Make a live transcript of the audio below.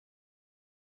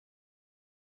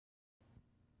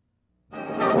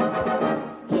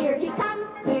Here he comes,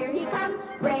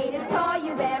 greatest toy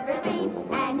you've ever seen.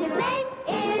 And his name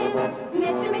is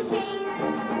Mr. Machine.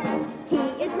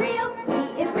 He is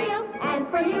real, and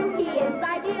for you he is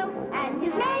ideal. And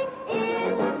his name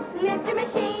is Mr.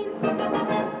 Machine.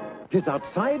 His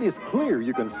outside is clear.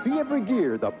 You can see every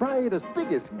gear, the brightest,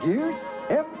 biggest gears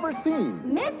ever seen.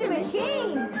 Mr.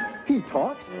 Machine! He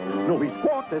talks. No, he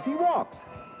squawks as he walks.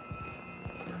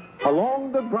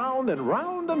 Along the ground and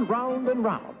round and round and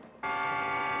round.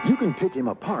 You can take him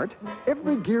apart,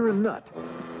 every gear and nut.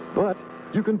 But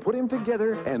you can put him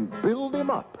together and build him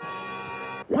up.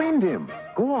 Wind him.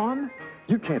 Go on.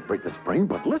 You can't break the spring,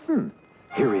 but listen.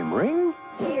 Hear him ring?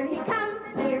 Here he comes,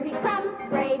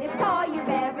 greatest toy you've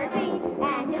ever seen.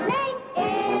 And his name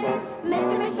is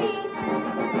Mr. Machine.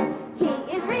 He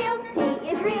is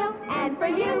real, and for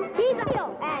you, he's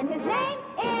real. And his name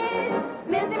is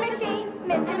Mr. Machine,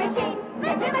 Mr. Machine,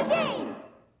 Mr. Machine!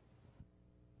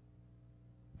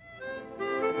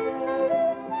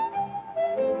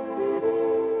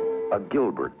 A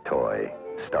Gilbert toy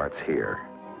starts here,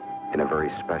 in a very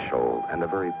special and a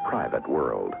very private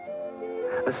world.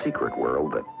 A secret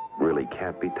world that really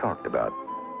can't be talked about,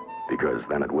 because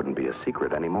then it wouldn't be a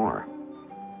secret anymore.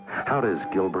 How does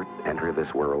Gilbert enter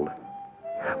this world?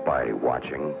 By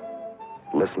watching,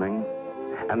 listening,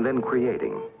 and then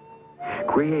creating.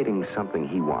 Creating something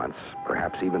he wants,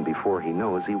 perhaps even before he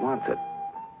knows he wants it.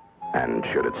 And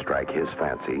should it strike his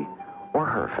fancy or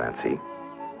her fancy,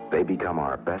 they become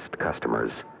our best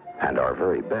customers and our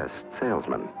very best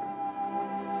salesmen.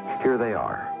 Here they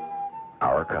are,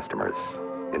 our customers,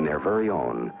 in their very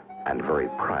own and very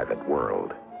private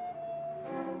world.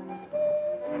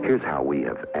 Here's how we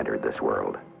have entered this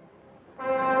world.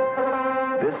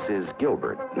 This is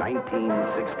Gilbert,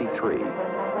 1963.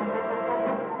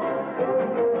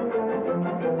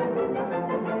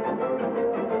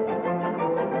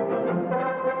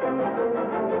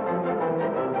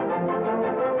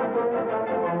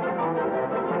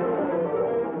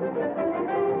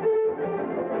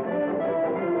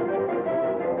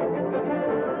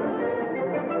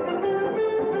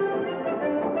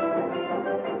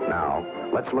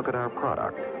 Let's look at our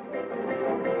product.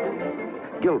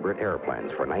 Gilbert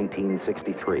airplanes for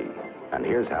 1963, and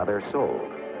here's how they're sold.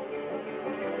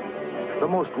 The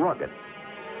most rugged,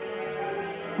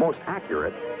 most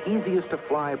accurate, easiest to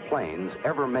fly planes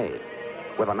ever made,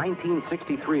 with a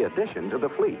 1963 addition to the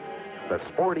fleet, the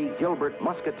sporty Gilbert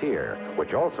Musketeer,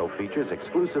 which also features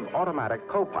exclusive automatic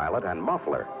co-pilot and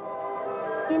muffler.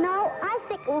 You know, I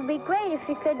think it would be great if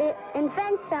you could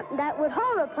invent something that would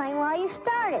hold a plane while you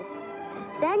started.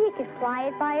 Then you could fly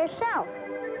it by yourself.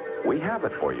 We have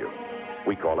it for you.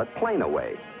 We call it Plane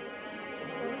Away.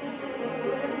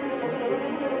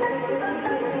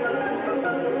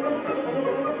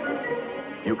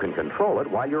 You can control it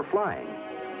while you're flying.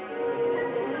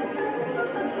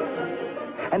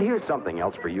 And here's something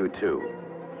else for you, too.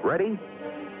 Ready?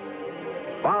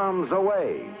 Bombs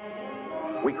away.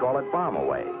 We call it Bomb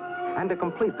Away. And to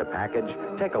complete the package,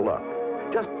 take a look.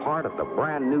 Just part of the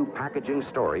brand new packaging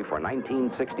story for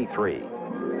 1963.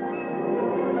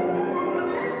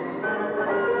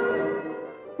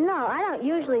 No, I don't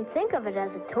usually think of it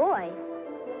as a toy.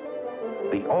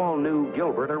 The all-new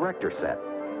Gilbert Erector set.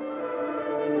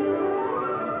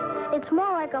 It's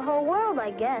more like a whole world,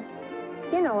 I guess.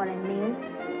 You know what I mean.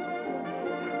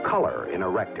 Color in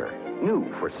Erector, new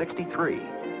for 63.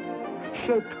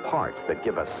 Shaped parts that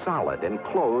give a solid,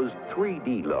 enclosed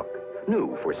 3D look.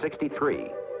 New for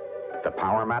 63. The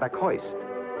Powermatic hoist.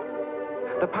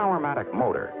 The Powermatic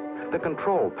motor. The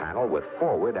control panel with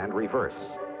forward and reverse.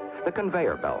 The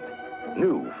conveyor belt.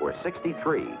 New for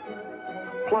 63.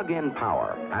 Plug-in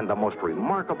power and the most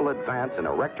remarkable advance in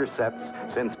erector sets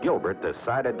since Gilbert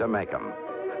decided to make them.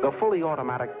 The fully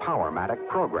automatic Powermatic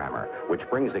programmer, which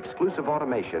brings exclusive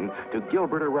automation to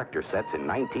Gilbert erector sets in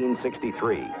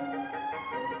 1963.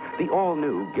 The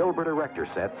all-new Gilbert erector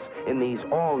sets in these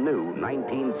all-new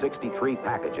 1963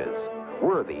 packages,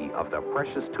 worthy of the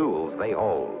precious tools they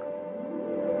hold.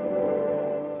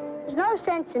 There's no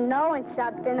sense in knowing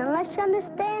something unless you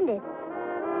understand it.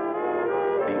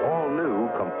 The all-new,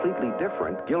 completely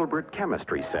different Gilbert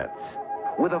chemistry sets,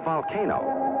 with a volcano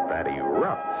that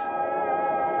erupts.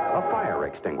 A fire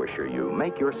extinguisher you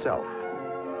make yourself.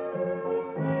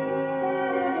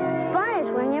 Fun is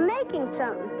when you're making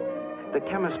something. The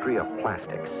chemistry of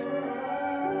plastics.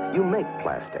 You make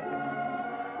plastic,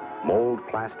 mold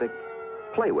plastic,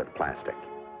 play with plastic.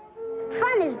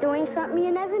 Fun is doing something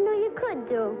you never knew you could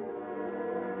do.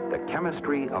 The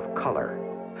chemistry of color.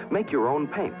 Make your own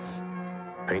paints.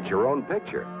 Paint your own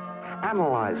picture.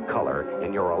 Analyze color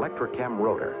in your Electrochem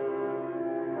rotor.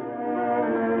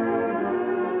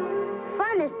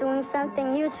 doing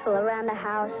something useful around the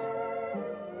house.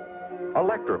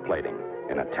 Electroplating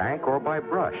in a tank or by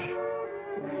brush.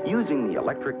 Using the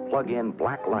electric plug-in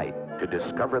black light to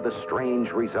discover the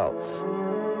strange results.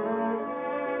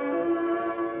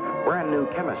 Brand new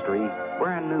chemistry,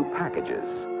 brand new packages.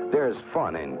 There's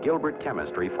fun in Gilbert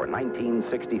Chemistry for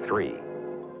 1963.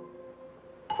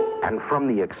 And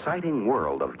from the exciting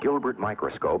world of Gilbert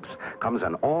microscopes comes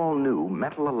an all-new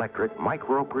metal-electric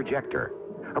microprojector,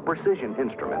 a precision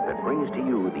instrument that brings to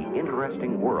you the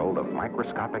interesting world of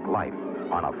microscopic life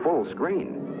on a full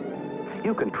screen.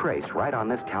 You can trace right on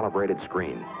this calibrated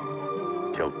screen.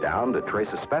 Tilt down to trace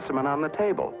a specimen on the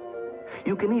table.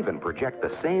 You can even project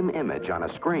the same image on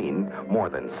a screen more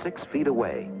than 6 feet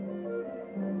away.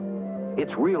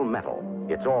 It's real metal.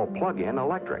 It's all plug-in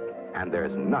electric, and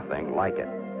there's nothing like it.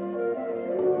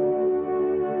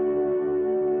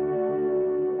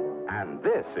 And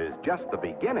this is just the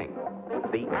beginning.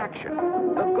 The action,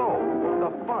 the go,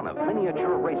 the fun of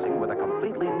miniature racing with a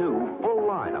completely new, full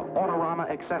line of Autorama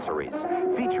accessories,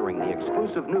 featuring the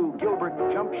exclusive new Gilbert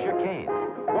Jump Chicane.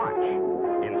 Watch.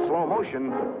 In slow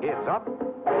motion, it's up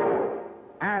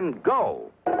and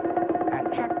go.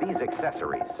 And check these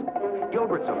accessories.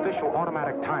 Gilbert's official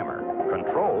automatic timer,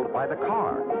 controlled by the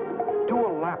car.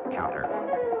 Dual lap counter.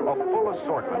 A full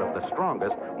assortment of the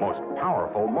strongest, most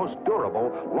powerful, most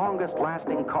durable,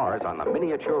 longest-lasting cars on the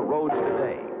miniature roads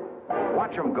today.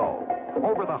 Watch them go.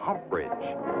 Over the hump bridge,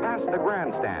 past the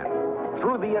grandstand,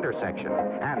 through the intersection,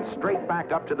 and straight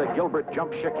back up to the Gilbert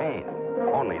Jump Chicane.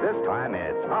 Only this time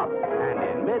it's up, and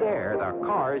in midair, the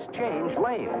cars change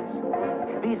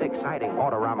lanes. These exciting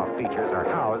Autorama features are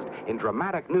housed in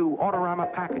dramatic new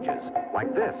Autorama packages,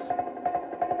 like this.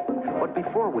 But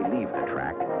before we leave the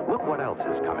track, look what else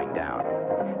is coming down.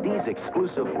 These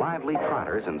exclusive lively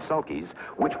trotters and sulkies,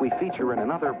 which we feature in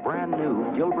another brand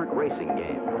new Gilbert racing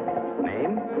game.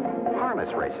 Name?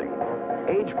 Harness Racing.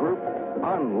 Age group?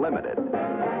 Unlimited.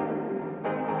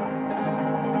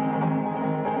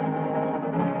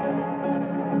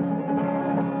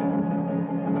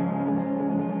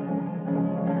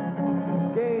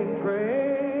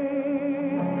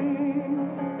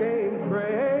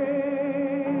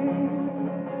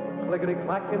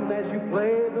 Clickety-clacking as you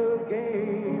play the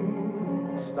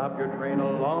game. Stop your train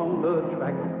along the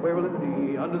track. Where will it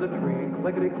be? Under the tree.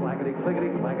 Clickety-clackety,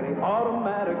 clickety-clackety,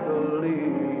 automatically.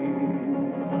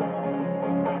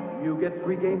 You get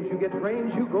 3 games, you get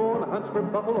trains, you go on hunts for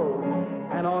buffalo.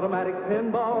 An automatic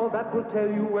pinball that will tell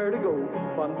you where to go.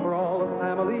 Fun for all the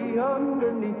family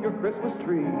underneath your Christmas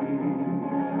tree.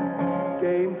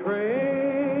 Game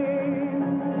train,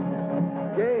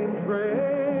 game train.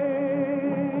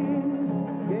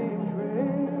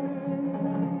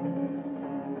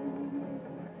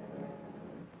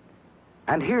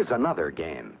 And here's another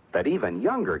game that even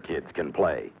younger kids can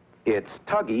play. It's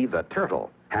Tuggy the Turtle,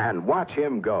 and watch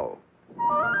him go.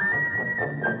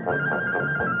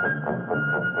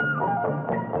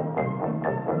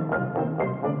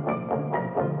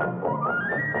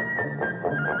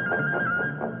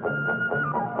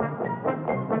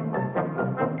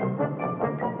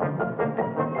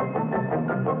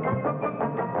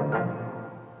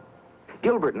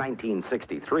 Gilbert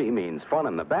 1963 means fun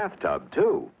in the bathtub,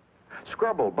 too.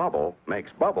 Scrubble Bubble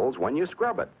makes bubbles when you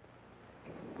scrub it.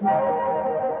 A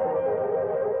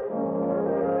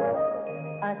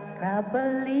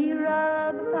scrubbly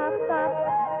rub, pop, pop,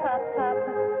 pop, pop.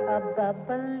 A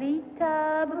bubbly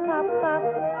tub, pop, pop,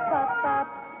 pop, pop.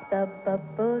 The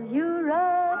bubbles you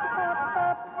rub, pop,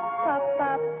 pop, pop,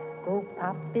 pop. Go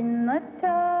pop in the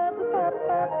tub, pop,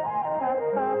 pop, pop,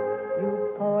 pop. You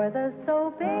pour the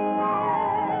soap in,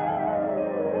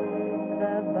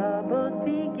 the bubbles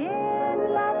begin.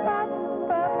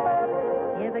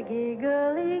 Give a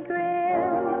giggly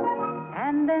grin,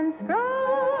 and then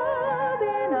scrub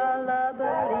in a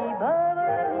lubbly,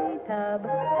 bubbly tub,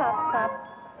 pop, pop.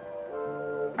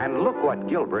 And look what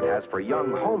Gilbert has for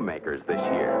young homemakers this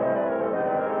year.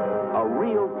 A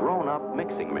real grown-up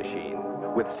mixing machine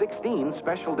with 16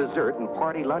 special dessert and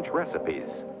party lunch recipes.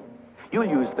 You'll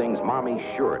use things Mommy's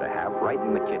sure to have right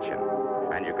in the kitchen,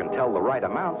 and you can tell the right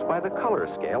amounts by the color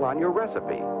scale on your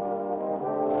recipe.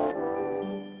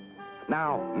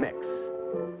 Now, mix.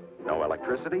 No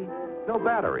electricity, no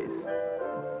batteries.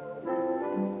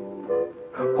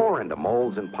 Pour into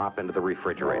molds and pop into the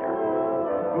refrigerator.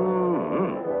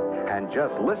 And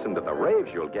just listen to the raves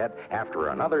you'll get after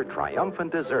another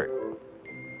triumphant dessert.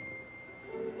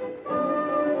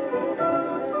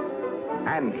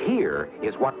 And here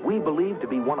is what we believe to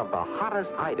be one of the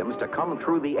hottest items to come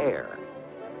through the air.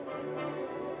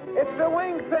 It's the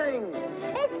wing thing!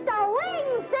 It's the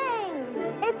wing thing!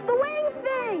 It's the wing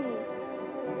thing!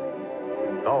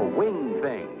 The Wing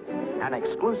Thing, an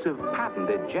exclusive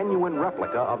patented genuine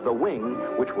replica of the wing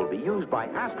which will be used by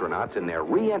astronauts in their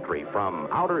re-entry from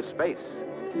outer space.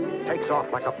 Takes off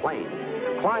like a plane,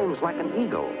 climbs like an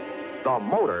eagle. The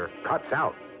motor cuts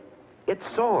out. It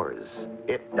soars.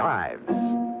 It dives.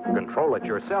 Control it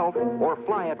yourself or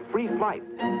fly it free flight.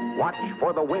 Watch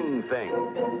for the Wing Thing.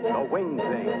 The Wing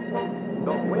Thing.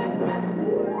 The Wing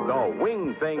Thing. The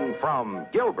Wing Thing from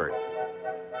Gilbert.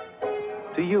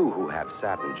 To you who have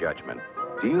satin judgment,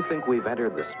 do you think we've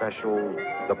entered the special,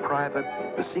 the private,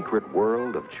 the secret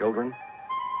world of children?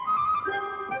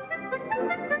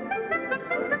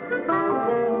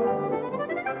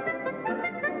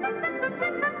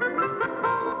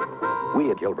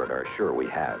 We at Gilbert are sure we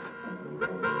have.